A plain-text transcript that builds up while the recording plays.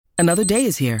Another day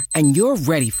is here, and you're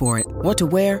ready for it. What to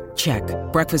wear? Check.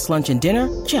 Breakfast, lunch, and dinner?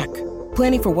 Check.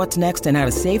 Planning for what's next and how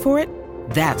to save for it?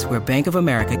 That's where Bank of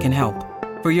America can help.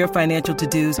 For your financial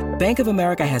to-dos, Bank of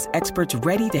America has experts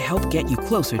ready to help get you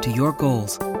closer to your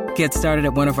goals. Get started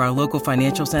at one of our local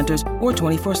financial centers or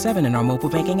 24/7 in our mobile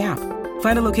banking app.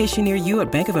 Find a location near you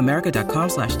at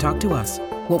bankofamerica.com/talktous.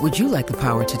 What would you like the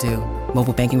power to do?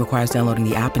 Mobile banking requires downloading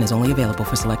the app and is only available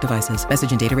for select devices.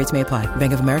 Message and data rates may apply.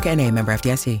 Bank of America N.A., member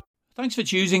FDIC. Thanks for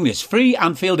choosing this free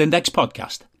Anfield Index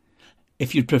podcast.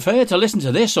 If you'd prefer to listen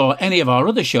to this or any of our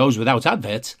other shows without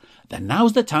adverts, then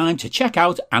now's the time to check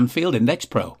out Anfield Index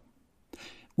Pro.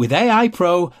 With AI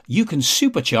Pro, you can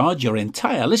supercharge your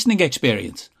entire listening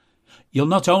experience. You'll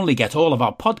not only get all of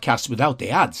our podcasts without the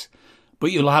ads,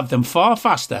 but you'll have them far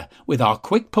faster with our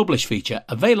Quick Publish feature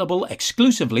available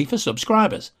exclusively for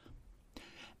subscribers.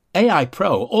 AI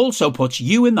Pro also puts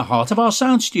you in the heart of our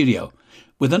sound studio,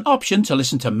 with an option to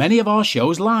listen to many of our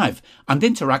shows live and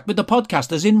interact with the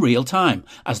podcasters in real time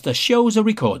as the shows are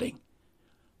recording.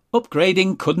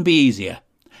 Upgrading couldn't be easier.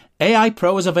 AI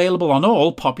Pro is available on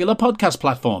all popular podcast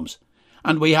platforms,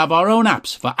 and we have our own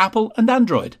apps for Apple and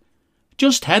Android.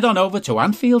 Just head on over to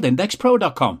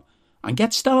AnfieldIndexPro.com and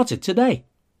get started today.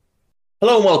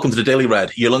 Hello and welcome to the Daily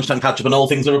Red, your lunchtime catch-up on all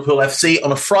things Liverpool FC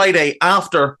on a Friday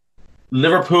after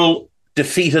Liverpool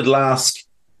defeated Lask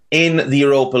in the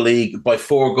Europa League by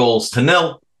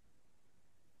 4-0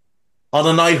 on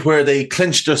a night where they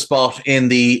clinched their spot in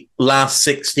the last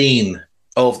 16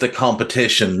 of the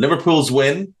competition. Liverpool's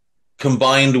win,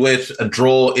 combined with a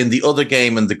draw in the other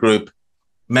game in the group,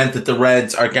 meant that the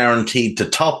Reds are guaranteed to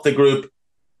top the group,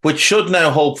 which should now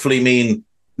hopefully mean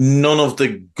none of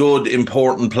the good,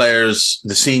 important players,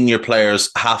 the senior players,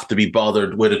 have to be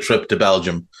bothered with a trip to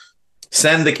Belgium.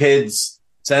 Send the kids,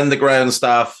 send the ground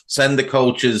staff, send the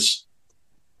coaches,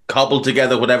 cobble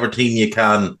together whatever team you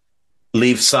can.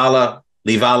 Leave Salah,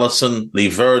 leave Alisson,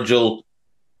 leave Virgil,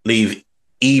 leave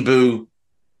Ibu,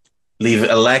 leave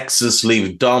Alexis,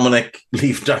 leave Dominic,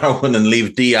 leave Darwin and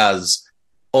leave Diaz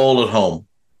all at home.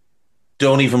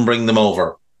 Don't even bring them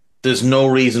over. There's no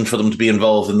reason for them to be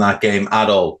involved in that game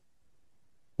at all.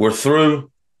 We're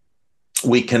through.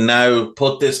 We can now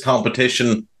put this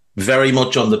competition very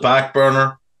much on the back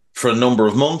burner for a number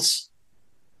of months,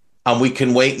 and we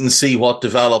can wait and see what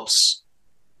develops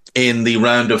in the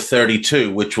round of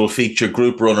 32, which will feature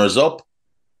group runners-up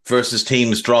versus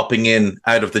teams dropping in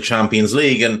out of the Champions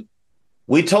League. And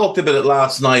we talked about it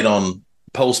last night on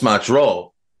Post-Match Raw.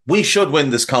 We should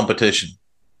win this competition.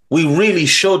 We really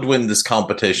should win this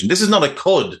competition. This is not a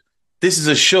could. This is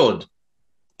a should.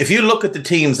 If you look at the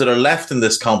teams that are left in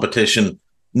this competition,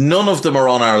 none of them are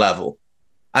on our level.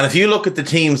 And if you look at the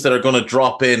teams that are going to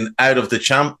drop in out of the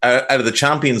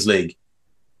Champions League,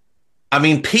 I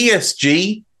mean,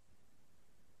 PSG,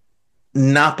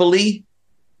 Napoli,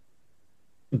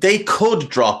 they could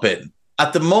drop in.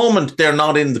 At the moment, they're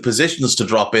not in the positions to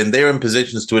drop in. They're in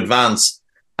positions to advance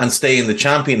and stay in the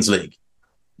Champions League.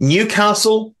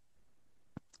 Newcastle,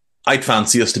 I'd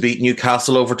fancy us to beat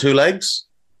Newcastle over 2 legs.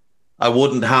 I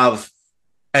wouldn't have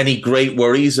any great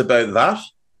worries about that.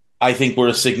 I think we're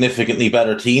a significantly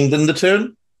better team than the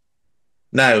two.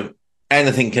 Now,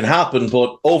 anything can happen,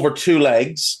 but over 2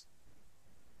 legs,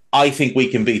 I think we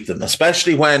can beat them,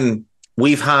 especially when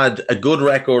we've had a good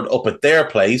record up at their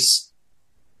place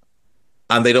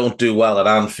and they don't do well at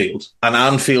Anfield. And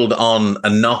Anfield on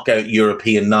a knockout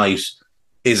European night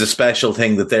is a special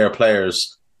thing that their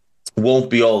players won't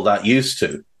be all that used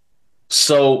to.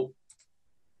 So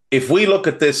if we look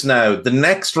at this now, the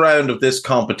next round of this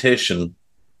competition,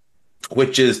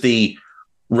 which is the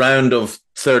round of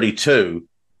 32,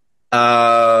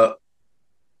 or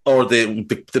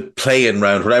the play-in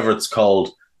round, whatever it's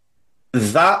called,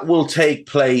 that will take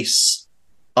place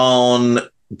in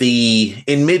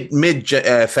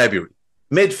mid-February.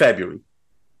 Mid-February.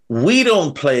 We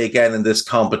don't play again in this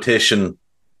competition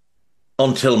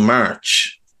until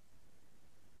March,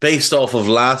 based off of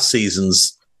last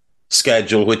season's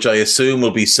schedule, which I assume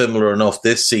will be similar enough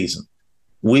this season.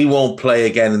 We won't play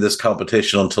again in this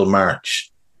competition until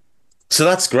March. So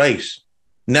that's great.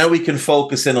 Now we can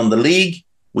focus in on the league.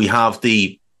 We have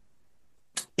the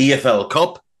EFL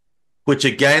Cup, which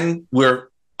again, we're,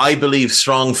 I believe,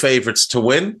 strong favourites to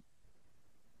win.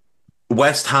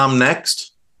 West Ham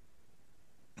next.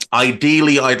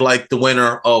 Ideally, I'd like the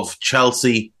winner of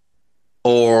Chelsea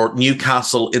or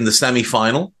Newcastle in the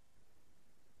semi-final,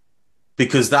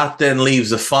 because that then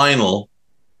leaves a final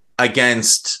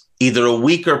against either a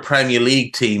weaker Premier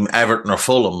League team, Everton or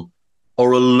Fulham,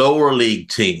 or a lower league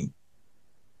team.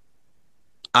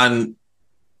 And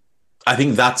I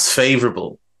think that's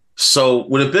favourable. So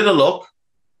with a bit of luck,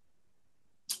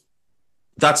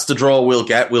 that's the draw we'll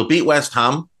get. We'll beat West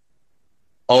Ham,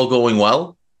 all going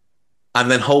well.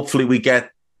 And then hopefully we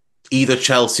get either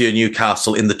Chelsea or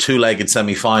Newcastle in the two-legged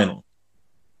semi-final.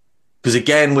 Because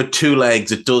again, with two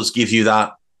legs, it does give you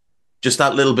that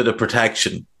little bit of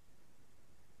protection.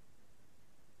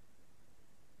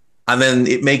 And then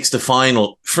it makes the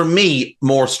final, for me,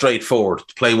 more straightforward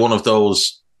to play one of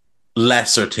those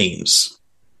lesser teams.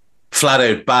 Flat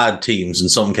out bad teams in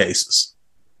some cases.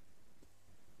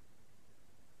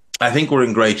 I think we're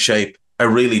in great shape. I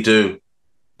really do.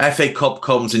 FA Cup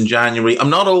comes in January. I'm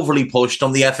not overly pushed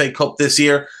on the FA Cup this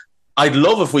year. I'd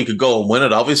love if we could go and win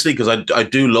it, obviously, because I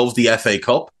do love the FA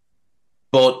Cup.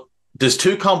 But there's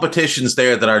two competitions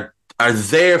there that are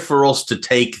there for us to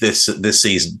take this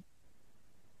season.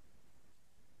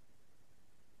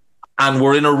 And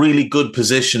we're in a really good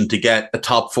position to get a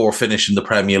top 4 finish in the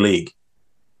Premier League.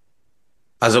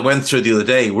 As I went through the other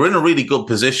day, we're in a really good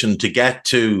position to get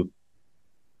to,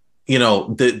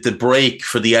 the break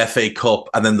for the FA Cup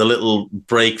and then the little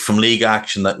break from league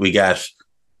action that we get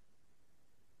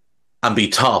and be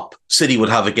top. City would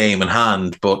have a game in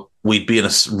hand, but we'd be in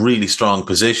a really strong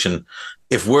position.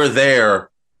 If we're there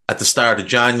at the start of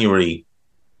January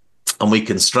and we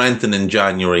can strengthen in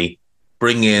January,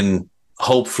 bring in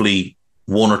hopefully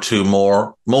 1 or 2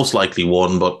 more, most likely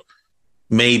 1, but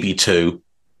maybe 2,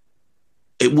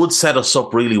 it would set us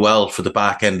up really well for the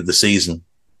back end of the season.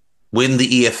 Win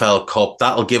the EFL Cup.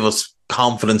 That'll give us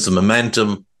confidence and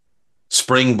momentum,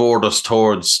 springboard us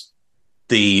towards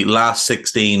the last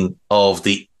 16 of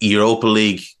the Europa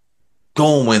League.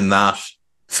 Go and win that.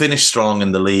 Finish strong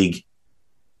in the league.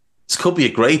 This could be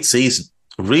a great season.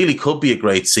 It really could be a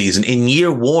great season in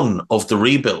year 1 of the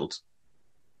rebuild.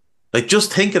 Like,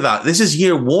 just think of that. This is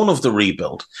year 1 of the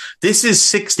rebuild. This is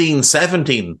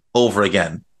 16-17 over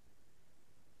again.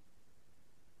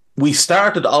 We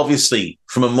started, obviously,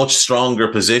 from a much stronger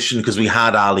position because we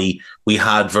had Ali, we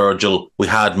had Virgil, we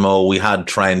had Mo, we had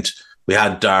Trent, we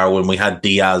had Darwin, we had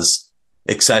Diaz,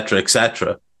 etc.,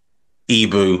 etc.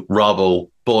 Ibu, Robbo,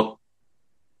 but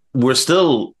we're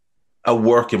still a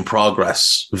work in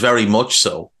progress, very much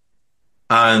so.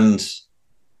 And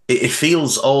it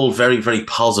feels all very, very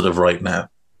positive right now.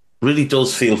 Really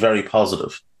does feel very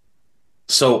positive.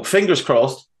 So fingers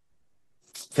crossed,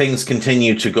 things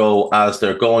continue to go as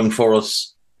they're going for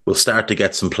us. We'll start to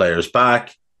get some players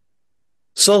back.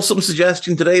 Saw some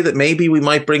suggestion today that maybe we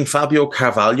might bring Fabio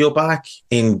Carvalho back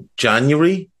in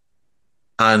January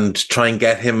and try and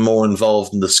get him more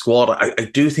involved in the squad. I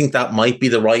do think that might be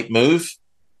the right move.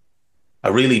 I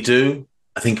really do.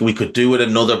 I think we could do with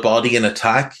another body in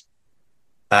attack.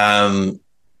 He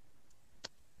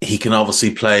can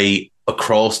obviously play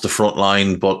across the front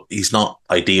line, but he's not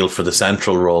ideal for the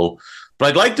central role. But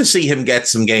I'd like to see him get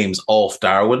some games off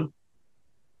Darwin.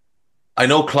 I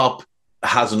know Klopp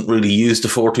hasn't really used the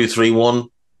 4-2-3-1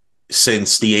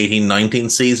 since the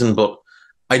 18-19 season, but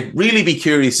I'd really be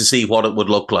curious to see what it would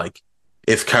look like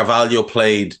if Carvalho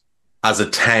played as a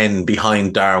 10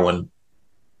 behind Darwin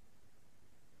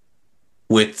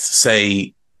with,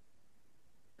 say,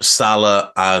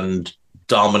 Salah and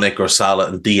Dominic or Salah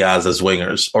and Diaz as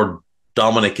wingers, or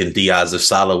Dominic and Diaz if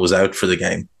Salah was out for the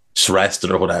game, just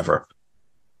rested or whatever.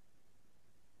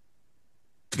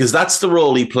 Because that's the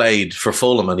role he played for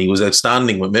Fulham and he was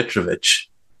outstanding with Mitrovic.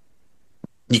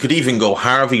 You could even go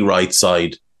Harvey right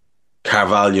side,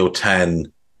 Carvalho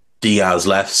 10, Diaz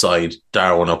left side,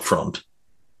 Darwin up front.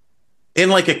 In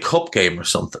like a cup game or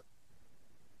something.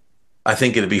 I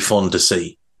think it'd be fun to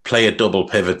see. Play a double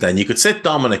pivot then. You could sit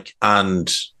Dominic and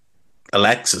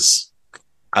Alexis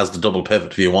as the double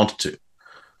pivot if you wanted to.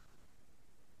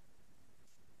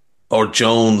 Or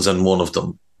Jones and one of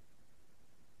them.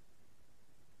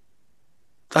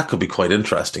 That could be quite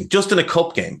interesting. Just in a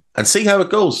cup game and see how it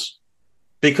goes.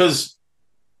 Because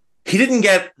he didn't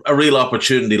get a real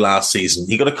opportunity last season.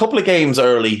 He got a couple of games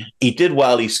early. He did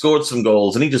well. He scored some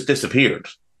goals and he just disappeared.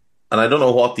 And I don't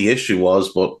know what the issue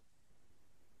was, but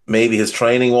maybe his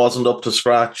training wasn't up to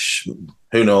scratch.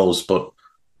 Who knows? But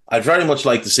I'd very much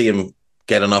like to see him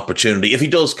get an opportunity if he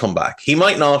does come back. He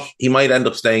might not. He might end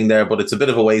up staying there, but it's a bit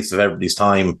of a waste of everybody's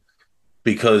time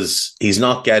because he's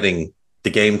not getting the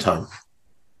game time.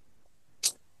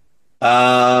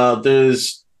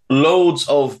 There's loads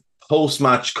of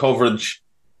post-match coverage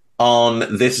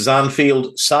on This Is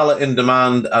Anfield, Salah in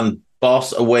demand and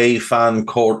Boss away fan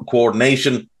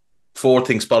coordination. 4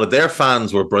 things spotted. Their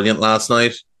fans were brilliant last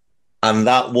night. And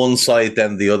that one side,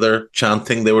 then the other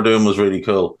chanting they were doing was really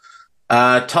cool.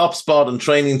 Top spot and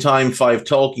training time, 5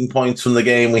 talking points from the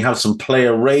game. We have some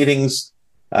player ratings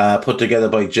put together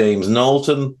by James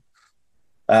Knowlton.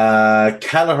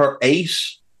 Kelleher 8.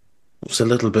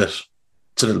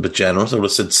 It's It's a little bit generous. I would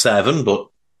have said 7, but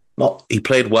not. He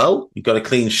played well. He got a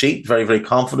clean sheet. Very, very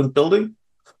confident building.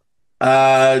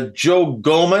 Joe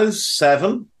Gomez,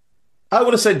 7. I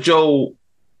would have said Joe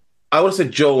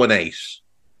an 8.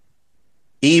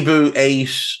 Ibu, 8.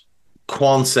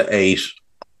 Kwanzaa, 8.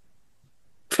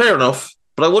 Fair enough.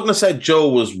 But I wouldn't have said Joe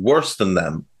was worse than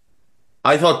them.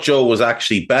 I thought Joe was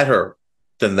actually better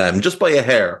than them, just by a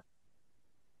hair.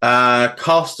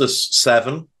 Costas,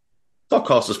 7. Thought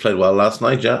Costas played well last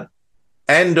night, yeah.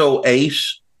 Endo, 8.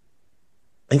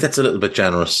 I think that's a little bit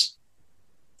generous.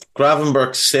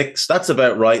 Gravenberch, 6. That's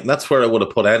about right, and that's where I would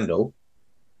have put Endo.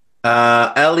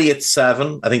 Elliott,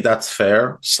 7. I think that's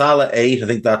fair. Salah, 8. I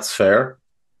think that's fair.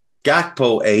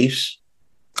 Gakpo, 8.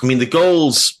 I mean, the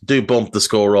goals do bump the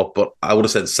score up, but I would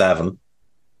have said 7.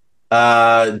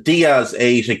 Diaz,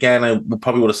 8. Again, I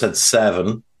probably would have said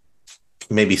 7.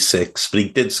 Maybe 6, but he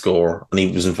did score, and he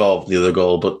was involved in the other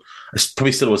goal, but I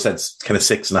probably still would have said kind of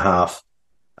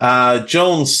 6.5.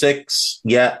 Jones, 6.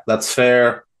 Yeah, that's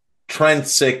fair. Trent,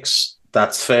 6.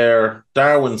 That's fair.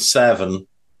 Darwin, 7.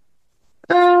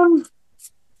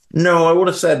 No, I would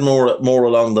have said more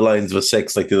along the lines of a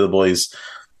 6, like the other boys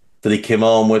that he came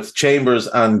on with. Chambers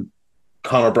and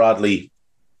Connor Bradley,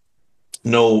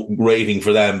 no rating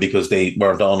for them because they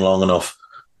weren't on long enough.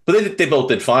 But they both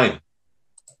did fine.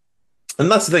 And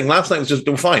that's the thing. Last night was just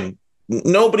fine.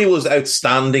 Nobody was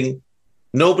outstanding.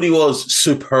 Nobody was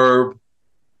superb.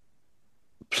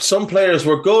 Some players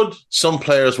were good. Some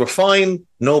players were fine.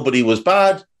 Nobody was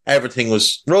bad. Everything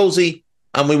was rosy.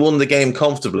 And we won the game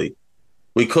comfortably.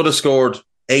 We could have scored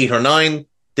 8 or 9.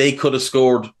 They could have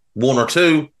scored 1 or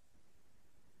 2.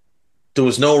 There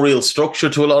was no real structure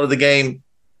to a lot of the game.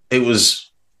 It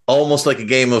was almost like a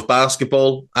game of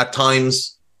basketball at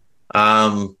times.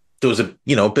 There was a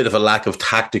bit of a lack of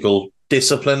tactical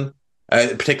discipline,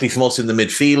 particularly from us in the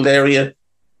midfield area,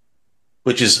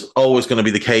 which is always going to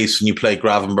be the case when you play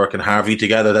Gravenberch and Harvey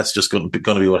together. That's just going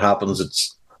to be what happens.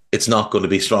 It's not going to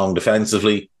be strong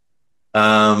defensively.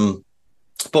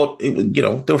 But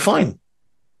they were fine.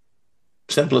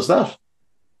 Simple as that.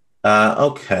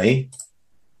 Okay.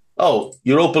 Oh,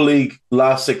 Europa League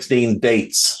last 16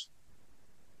 dates.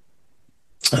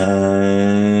 So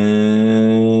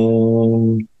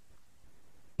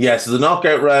the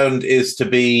knockout round is to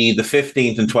be the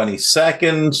 15th and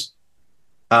 22nd.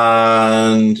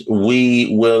 And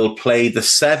we will play the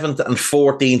 7th and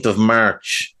 14th of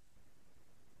March.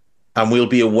 And we'll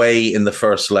be away in the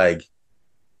first leg.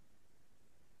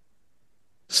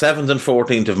 7th and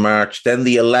 14th of March, then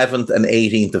the 11th and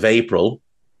 18th of April,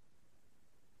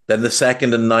 then the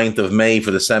 2nd and 9th of May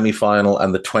for the semi-final,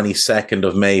 and the 22nd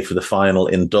of May for the final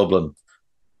in Dublin.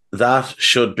 That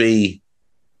should be...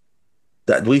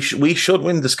 that we should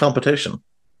win this competition.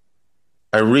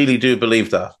 I really do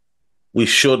believe that. We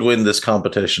should win this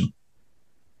competition.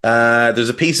 There's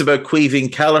a piece about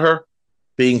Caoimhín Kelleher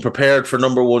being prepared for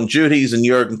number 1 duties, and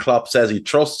Jurgen Klopp says he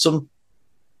trusts him.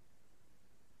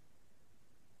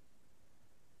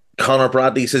 Connor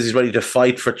Bradley says he's ready to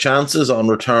fight for chances on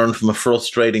return from a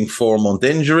frustrating 4-month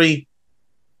injury.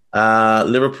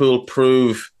 Liverpool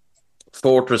prove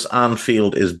Fortress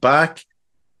Anfield is back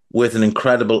with an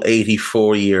incredible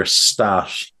 84-year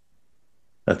stat.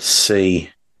 Let's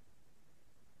see.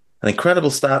 An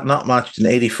incredible stat not matched in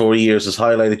 84 years is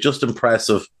highlighted. Just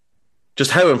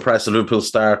how impressive Liverpool's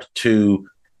start to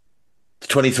the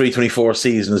 23-24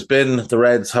 season has been. The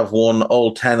Reds have won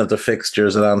all 10 of their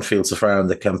fixtures at Anfield so far in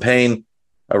the campaign,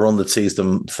 a run that sees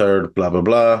them third, blah, blah,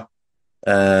 blah.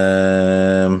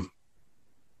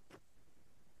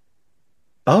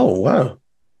 Oh, wow.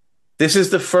 This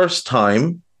is the first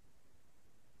time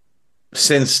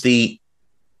since the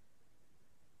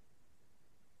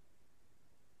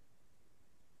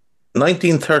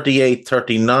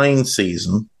 1938-39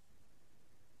 season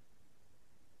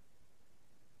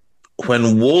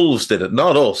when Wolves did it,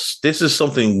 not us. This is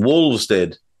something Wolves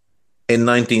did in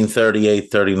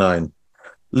 1938-39.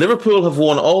 Liverpool have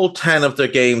won all 10 of their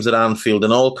games at Anfield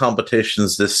in all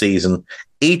competitions this season,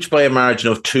 each by a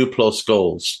margin of 2+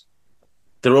 goals.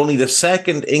 They're only the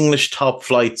second English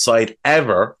top-flight side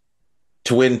ever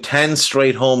to win 10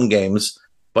 straight home games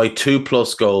by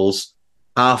 2+ goals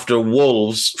after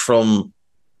Wolves from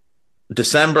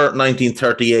December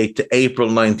 1938 to April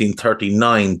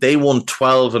 1939. They won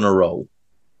 12 in a row.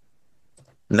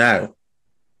 Now,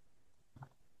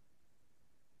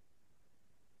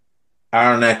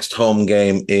 our next home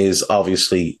game is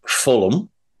obviously Fulham.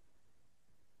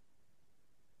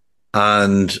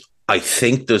 And I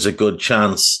think there's a good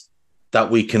chance that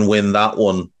we can win that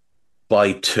one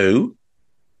by 2.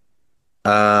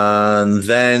 And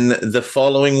then the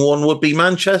following one would be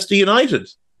Manchester United.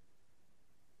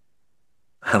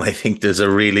 And I think there's a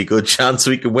really good chance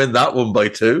we can win that one by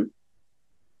 2.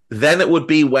 Then it would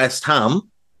be West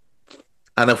Ham.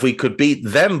 And if we could beat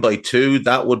them by 2,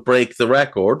 that would break the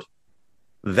record.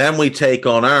 Then we take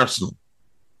on Arsenal.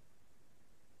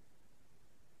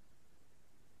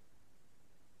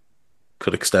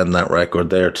 Could extend that record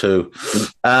there too.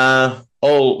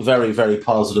 All very, very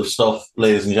positive stuff,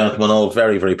 ladies and gentlemen. All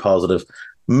very, very positive.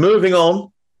 Moving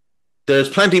on. There's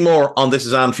plenty more on This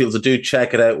Is Anfield, so do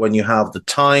check it out when you have the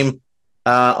time.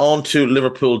 On to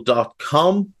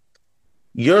Liverpool.com.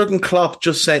 Jurgen Klopp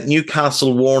just sent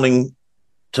Newcastle warning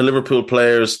to Liverpool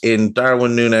players in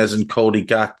Darwin Núñez and Cody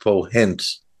Gakpo hint.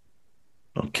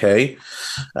 Okay.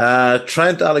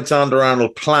 Trent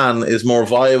Alexander-Arnold plan is more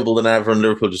viable than ever, and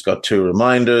Liverpool just got 2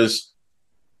 reminders.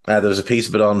 There's a piece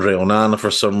about Andre Onana for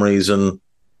some reason.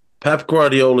 Pep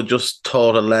Guardiola just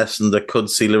taught a lesson that could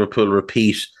see Liverpool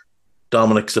repeat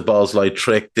Dominic Szoboszlai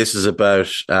trick. This is about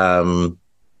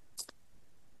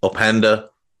Openda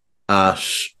at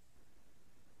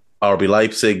RB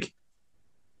Leipzig.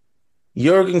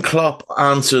 Jurgen Klopp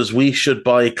answers we should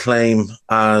buy claim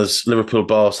as Liverpool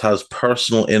boss has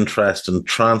personal interest in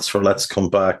transfer. Let's come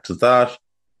back to that.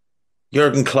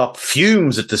 Jurgen Klopp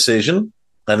fumes at decision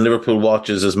and Liverpool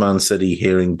watches as Man City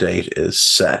hearing date is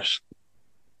set.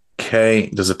 Okay,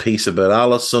 there's a piece about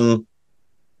Alisson.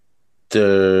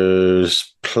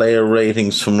 There's player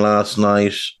ratings from last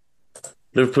night.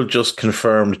 Liverpool just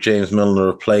confirmed James Milner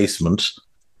replacement.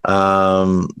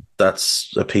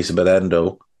 That's a piece about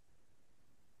Endo.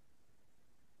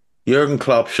 Jurgen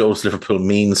Klopp shows Liverpool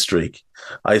mean streak.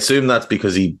 I assume that's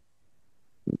because he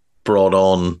brought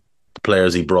on the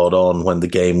players he brought on when the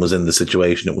game was in the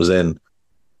situation it was in.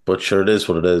 But sure, it is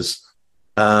what it is.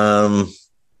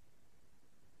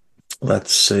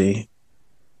 Let's see.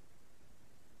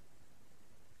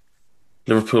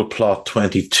 Liverpool plot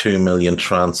 22 million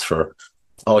transfer.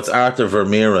 Oh, it's Arthur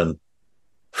Vermeeren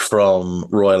from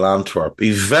Royal Antwerp.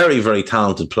 He's a very, very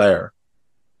talented player.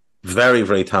 Very,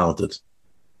 very talented.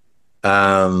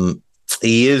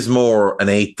 He is more an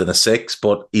 8 than a 6,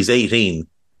 but he's 18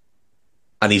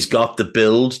 and he's got the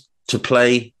build to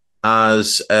play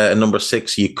as a number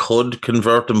 6. You could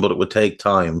convert him, but it would take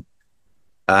time.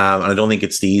 And I don't think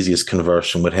it's the easiest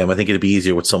conversion with him. I think it'd be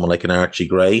easier with someone like an Archie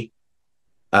Gray.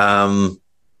 I'm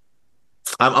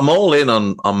all in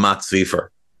on Mats Wiefer.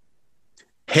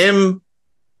 Him,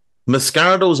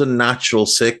 Moscardo's a natural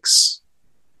 6.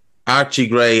 Archie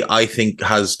Gray, I think,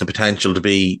 has the potential to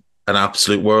be an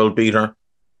absolute world beater.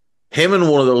 Him and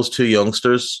one of those 2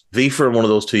 youngsters, Wiefer and one of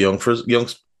those 2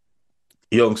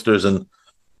 youngsters, and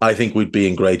I think we'd be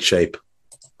in great shape.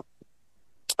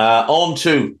 On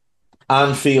to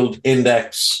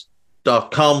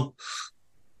AnfieldIndex.com,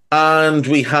 and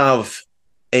we have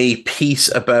a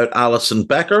piece about Alison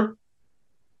Becker,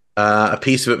 a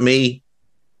piece about me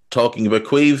talking about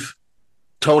Queeve.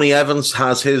 Tony Evans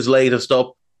has his latest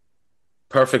up.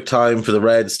 Perfect time for the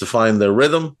Reds to find their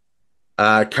rhythm.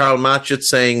 Karl Matchett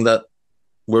saying that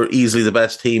we're easily the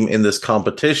best team in this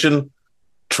competition.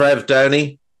 Trev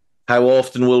Downey, how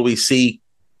often will we see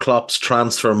Klopp's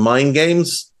transfer mind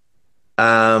games?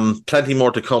 Plenty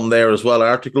more to come there as well,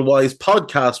 article-wise.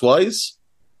 Podcast-wise,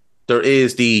 there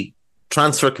is the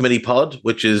Transfer Committee pod,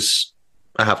 which is,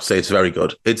 I have to say, it's very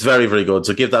good. It's very, very good.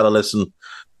 So give that a listen.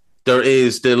 There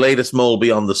is the latest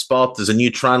Molby on the spot. There's a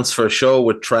new transfer show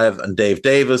with Trev and Dave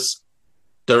Davis.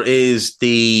 There is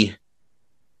the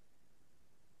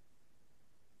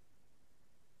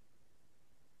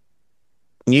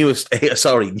newest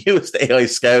AI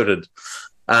scouted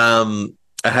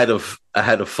ahead of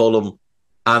Fulham,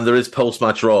 and there is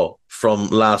post-match Raw from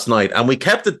last night, and we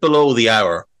kept it below the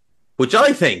hour, which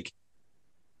I think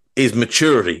is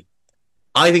maturity.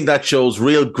 I think that shows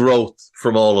real growth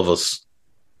from all of us.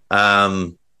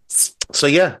 So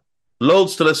yeah,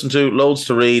 loads to listen to, loads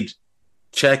to read.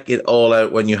 Check it all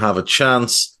out when you have a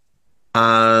chance.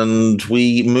 And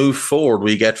we move forward.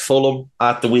 We get Fulham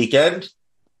at the weekend.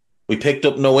 We picked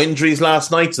up no injuries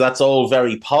last night, so that's all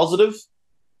very positive.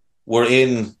 We're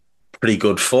in pretty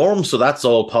good form, so that's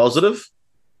all positive.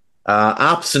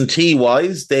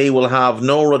 Absentee-wise, they will have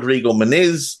no Rodrigo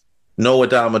Muniz, no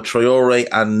Adama Traore,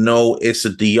 and no Issa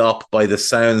Diop by the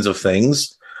sounds of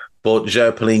things. But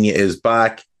João Palhinha is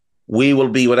back. We will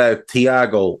be without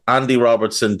Thiago, Andy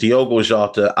Robertson, Diogo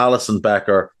Jota, Alisson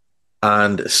Becker,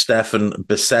 and Stefan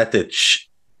Bajcetic.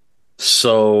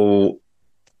 So,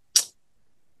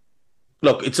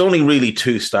 look, it's only really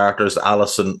 2 starters,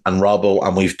 Alisson and Robbo,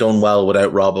 and we've done well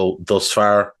without Robbo thus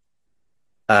far.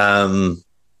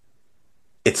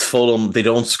 It's Fulham. They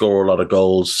don't score a lot of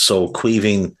goals, so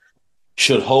Queeving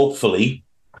should hopefully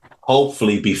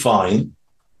be fine.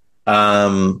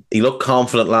 He looked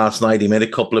confident last night. He made a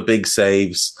couple of big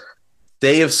saves.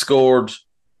 They have scored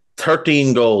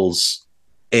 13 goals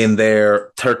in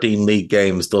their 13 league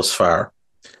games thus far.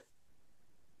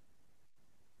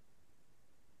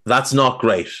 That's not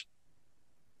great.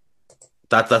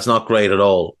 That's not great at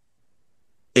all.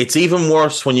 It's even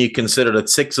worse when you consider that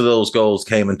 6 of those goals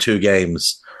came in 2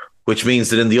 games, which means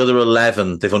that in the other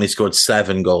 11, they've only scored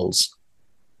 7 goals.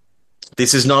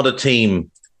 This is not a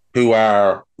team who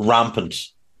are rampant.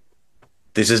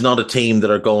 This is not a team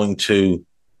that are going to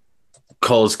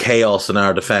cause chaos in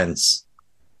our defence.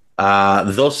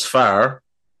 Thus far,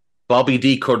 Bobby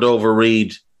D.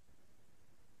 Cordova-Reid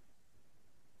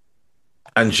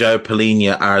and João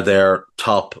Palhinha are their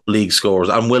top league scorers,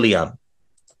 and Willian.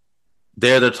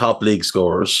 They're their top league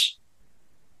scorers.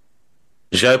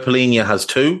 João Palhinha has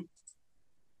 2.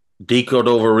 D.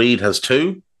 Cordova-Reid has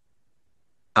 2.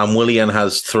 And Willian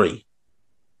has 3.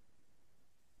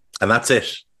 And that's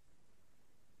it.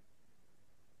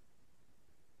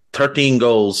 13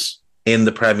 goals in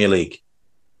the Premier League.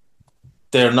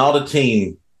 They're not a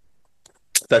team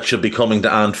that should be coming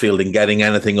to Anfield and getting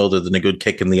anything other than a good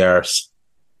kick in the arse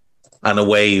and a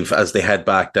wave as they head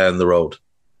back down the road.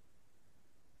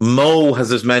 Mo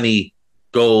has as many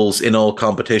goals in all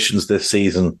competitions this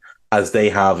season as they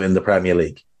have in the Premier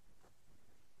League.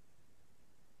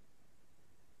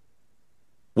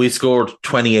 We scored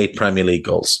 28 Premier League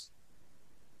goals.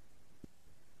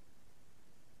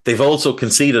 They've also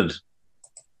conceded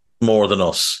more than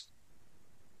us.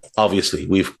 Obviously,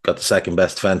 we've got the second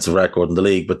best defensive record in the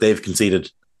league, but they've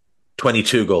conceded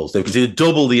 22 goals. They've conceded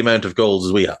double the amount of goals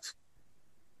as we have.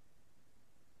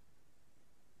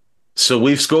 So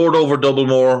we've scored over double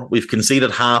more. We've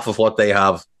conceded half of what they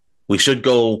have. We should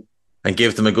go and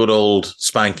give them a good old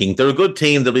spanking. They're a good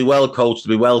team. They'll be well coached.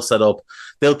 They'll be well set up.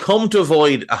 They'll come to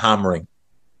avoid a hammering,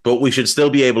 but we should still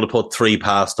be able to put 3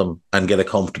 past them and get a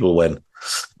comfortable win.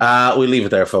 We'll leave it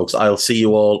there, folks. I'll see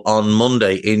you all on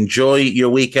Monday. Enjoy your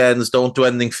weekends. Don't do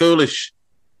anything foolish.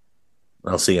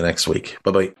 I'll see you next week.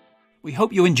 Bye-bye. We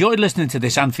hope you enjoyed listening to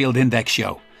this Anfield Index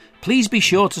show. Please be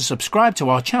sure to subscribe to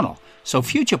our channel so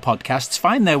future podcasts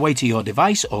find their way to your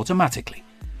device automatically.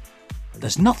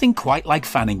 There's nothing quite like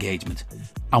fan engagement,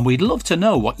 and we'd love to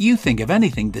know what you think of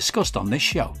anything discussed on this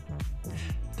show.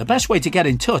 The best way to get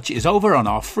in touch is over on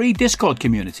our free Discord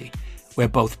community, where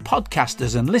both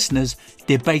podcasters and listeners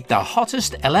debate the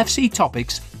hottest LFC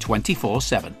topics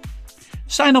 24/7.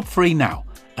 Sign up free now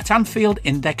at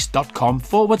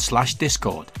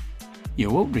AnfieldIndex.com/Discord. You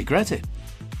won't regret it.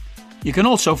 You can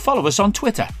also follow us on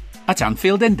Twitter at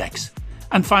Anfield Index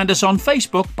and find us on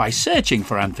Facebook by searching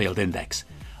for Anfield Index.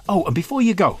 Oh, and before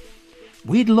you go,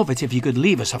 we'd love it if you could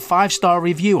leave us a 5-star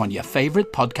review on your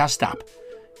favourite podcast app.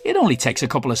 It only takes a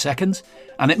couple of seconds,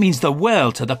 and it means the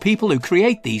world to the people who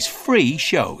create these free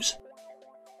shows.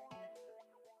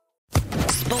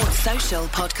 Sports Social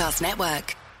Podcast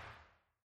Network.